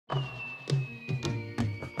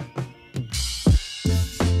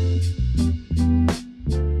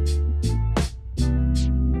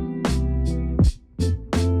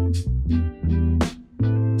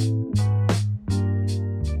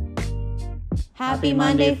Happy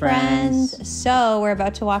Monday, friends! So, we're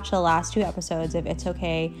about to watch the last 2 episodes of It's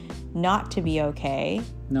Okay Not to Be Okay.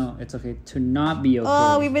 No, it's okay to not be okay.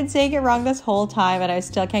 Oh, we've been saying it wrong this whole time and I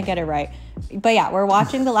still can't get it right. But yeah, we're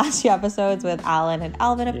watching the last 2 episodes with Alan and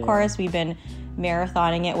Alvin, of course. We've been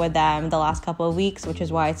marathoning it with them the last couple of weeks, which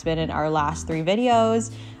is why it's been in our last 3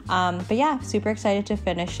 videos. But yeah, super excited to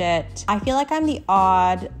finish it. I feel like I'm the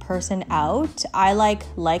odd person out. I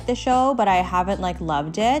like the show, but I haven't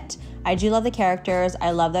loved it. I do love the characters. I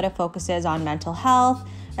love that it focuses on mental health.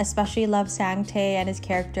 Especially love Sang-tae and his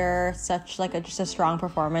character. Such just a strong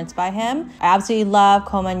performance by him. I absolutely love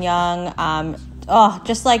Ko Man-young.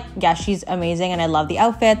 She's amazing and I love the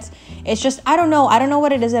outfits. It's just, I don't know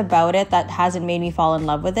what it is about it that hasn't made me fall in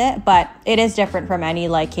love with it, but it is different from any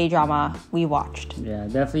K-drama we watched. Yeah,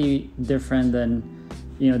 definitely different than,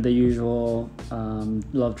 the usual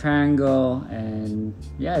love triangle, and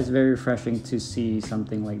yeah, it's very refreshing to see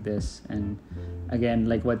something like this. And again,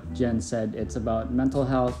 like what Jen said, it's about mental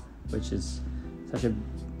health, which is such a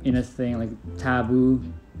thing, taboo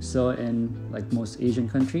still in most Asian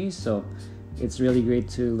countries. So it's really great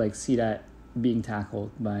to see that being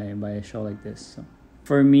tackled by a show like this. So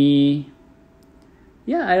for me,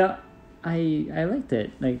 yeah, I liked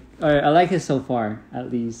it. I like it so far,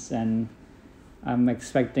 at least, and I'm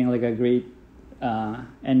expecting a great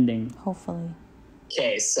ending. Hopefully.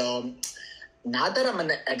 Okay, so not that I'm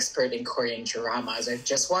an expert in Korean dramas, I've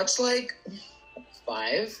just watched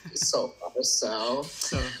 5 so far. So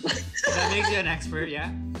that makes you an expert,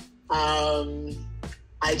 yeah.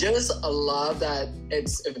 I just love that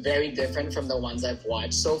it's very different from the ones I've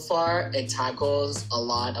watched so far. It tackles a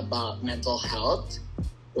lot about mental health,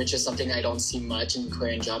 which is something I don't see much in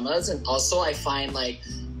Korean dramas. And also I find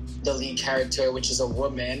the lead character, which is a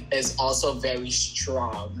woman, is also very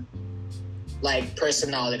strong,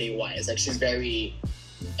 personality wise. She's very,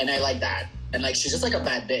 and I like that. And she's just a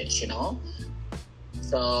bad bitch,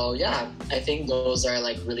 So yeah, I think those are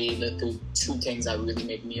really the 2 things that really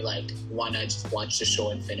make me wanna just watch the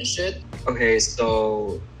show and finish it. Okay,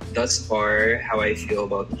 so thus far, how I feel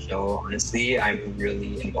about the show, honestly, I'm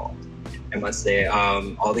really involved. I must say,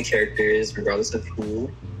 all the characters, regardless of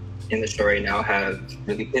who in the show right now, have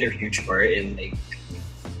really played a huge part in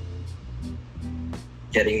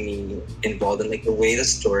getting me involved in the way the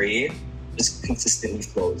story just consistently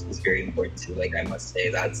flows is very important too. I must say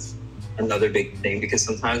that's another big thing, because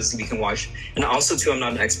sometimes we can watch, and also too, I'm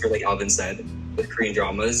not an expert like Alvin said with Korean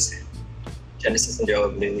dramas. Genesis and Joe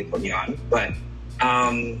have literally put me on, but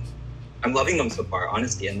I'm loving them so far,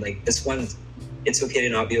 honestly. And this one's It's Okay to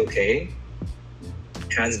Not Be Okay,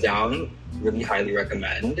 hands down, really highly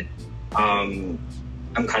recommend. I'm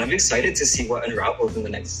kind of excited to see what unravels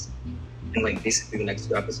in basically the next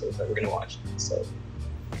 2 episodes that we're gonna watch. So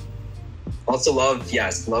also love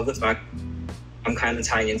the fact I'm kind of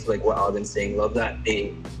tying into what Alvin's saying. Love that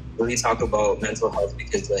they really talk about mental health,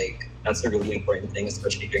 because that's a really important thing,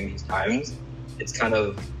 especially during these times. It's kind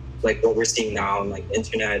of what we're seeing now on the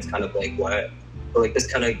internet. It's kind of what, but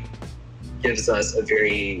this kind of gives us a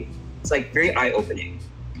very, it's very eye-opening.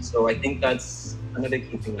 So I think that's another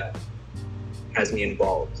key thing that has me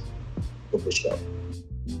involved with the show.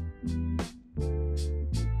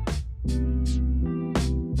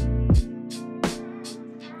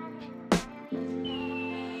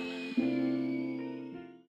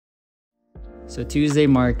 So Tuesday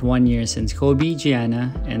marked 1 year since Kobe,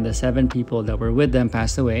 Gianna, and the 7 people that were with them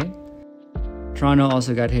passed away. Toronto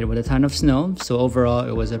also got hit with a ton of snow, so overall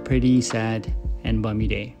it was a pretty sad and bummy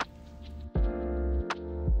day.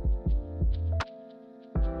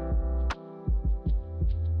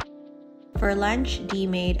 For lunch, Dee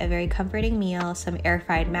made a very comforting meal, some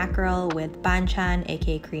air-fried mackerel with banchan,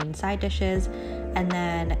 aka Korean side dishes, and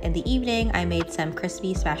then in the evening, I made some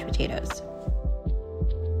crispy smashed potatoes.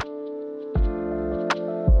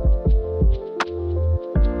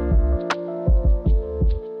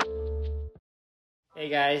 Hey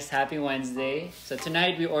guys, happy Wednesday. So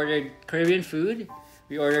tonight we ordered Caribbean food.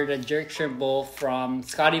 We ordered a jerk shrimp bowl from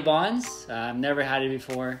Scotty Bonds. I've never had it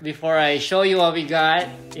before. Before I show you what we got,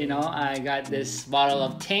 I got this bottle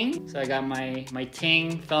of Ting. So I got my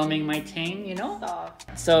Ting, filming my Ting,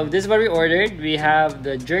 So this is what we ordered. We have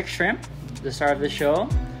the jerk shrimp, the star of the show,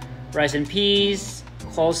 rice and peas,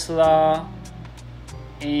 coleslaw,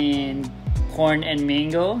 and corn and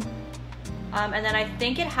mango. And then I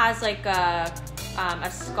think it has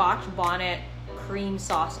a Scotch bonnet cream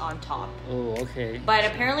sauce on top. Oh, okay. But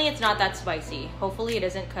apparently it's not that spicy. Hopefully it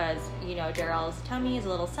isn't, because Daryl's tummy is a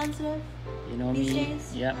little sensitive these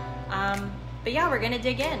days. Yep. But yeah, we're gonna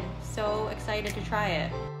dig in. So excited to try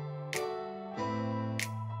it.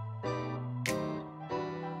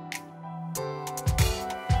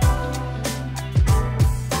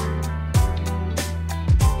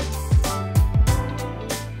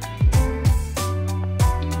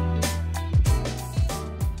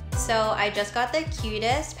 I just got the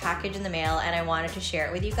cutest package in the mail and I wanted to share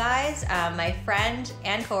it with you guys. My friend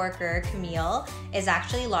and coworker, Camille, is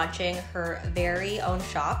actually launching her very own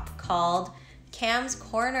shop called Cam's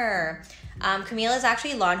Corner. Camille is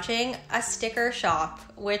actually launching a sticker shop,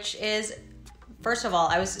 which is, first of all,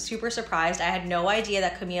 I was super surprised. I had no idea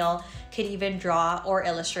that Camille could even draw or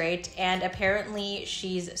illustrate, and apparently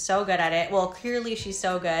she's so good at it. Well, clearly she's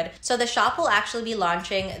so good. So the shop will actually be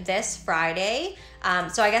launching this Friday.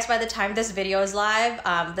 So I guess by the time this video is live,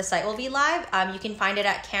 the site will be live. You can find it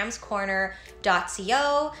at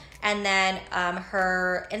camscorner.co, and then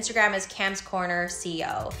her Instagram is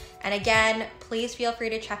camscornerco. And again, please feel free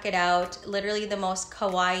to check it out. Literally the most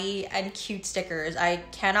kawaii and cute stickers. I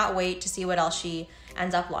cannot wait to see what else she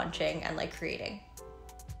ends up launching and like creating.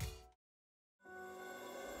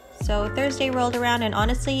 So Thursday rolled around, and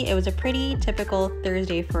honestly, it was a pretty typical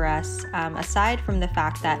Thursday for us, aside from the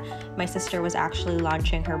fact that my sister was actually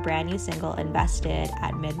launching her brand new single, Invested,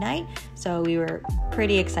 at midnight. So we were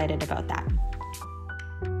pretty excited about that.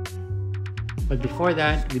 But before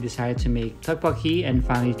that, we decided to make tteokbokki and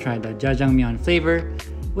finally try the jjajangmyeon flavor,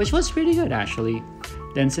 which was pretty good actually.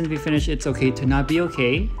 Then since we finished It's Okay to Not Be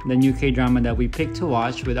Okay, the new K-drama that we picked to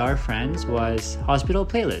watch with our friends was Hospital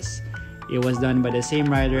Playlist. It was done by the same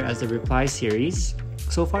writer as the Reply series.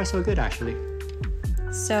 So far so good actually.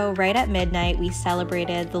 So right at midnight, we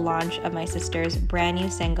celebrated the launch of my sister's brand new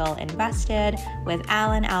single, Invested, with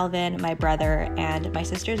Alan, Alvin, my brother, and my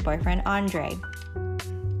sister's boyfriend, Andre.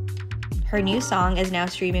 Her new song is now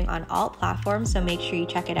streaming on all platforms, so make sure you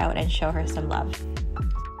check it out and show her some love.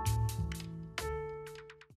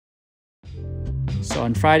 So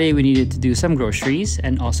on Friday, we needed to do some groceries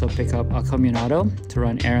and also pick up a Communauto to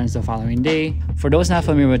run errands the following day. For those not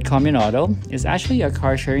familiar with Communauto, it's actually a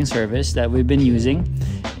car sharing service that we've been using,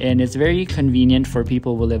 and it's very convenient for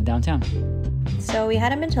people who live downtown. So we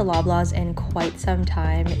hadn't been to Loblaws in quite some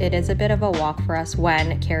time. It is a bit of a walk for us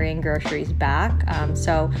when carrying groceries back.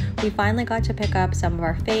 So we finally got to pick up some of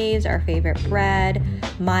our faves, our favorite bread,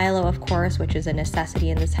 Milo, of course, which is a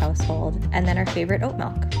necessity in this household, and then our favorite oat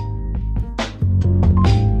milk.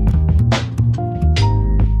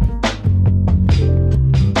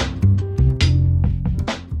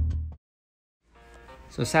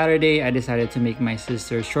 So Saturday, I decided to make my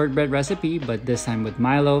sister's shortbread recipe, but this time with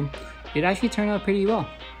Milo. It actually turned out pretty well.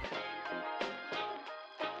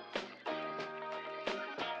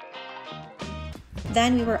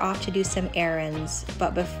 Then we were off to do some errands,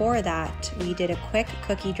 but before that, we did a quick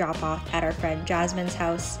cookie drop-off at our friend Jasmine's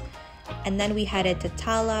house, and then we headed to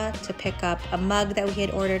Tala to pick up a mug that we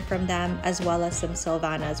had ordered from them, as well as some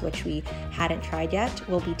Sylvanas, which we hadn't tried yet.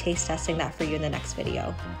 We'll be taste testing that for you in the next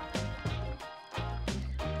video.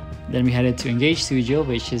 Then we headed to Engage Studio,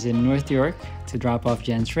 which is in North York, to drop off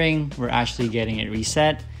Jen's ring. We're actually getting it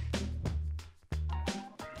reset.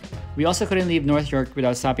 We also couldn't leave North York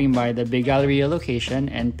without stopping by the Big Galleria location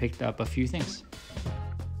and picked up a few things.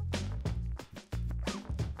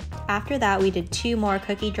 After that, we did 2 more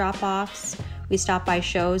cookie drop-offs. We stopped by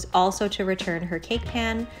Shows also to return her cake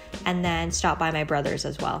pan, and then stopped by my brother's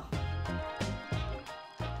as well.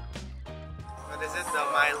 What is it? The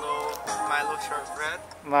Milo shortbread?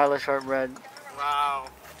 Milo shortbread. Wow.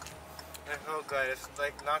 It's so good. It's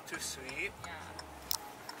like not too sweet.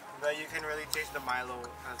 But you can really taste the Milo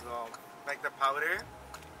as well. Like the powder.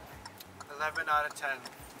 11 out of 10.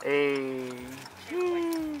 Hey.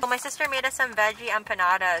 So my sister made us some veggie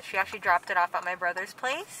empanadas. She actually dropped it off at my brother's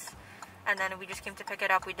place. And then we just came to pick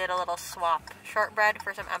it up. We did a little swap. Shortbread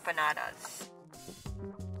for some empanadas.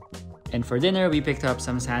 And for dinner, we picked up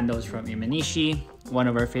some sandos from Imanishi, one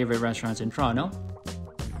of our favorite restaurants in Toronto.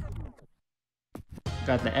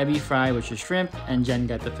 Got the ebi fry, which is shrimp, and Jen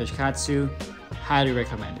got the fish katsu. Highly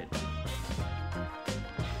recommended.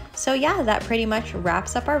 So yeah, that pretty much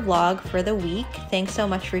wraps up our vlog for the week. Thanks so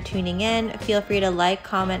much for tuning in. Feel free to like,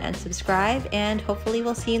 comment, and subscribe, and hopefully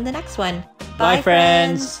we'll see you in the next one. Bye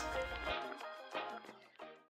friends!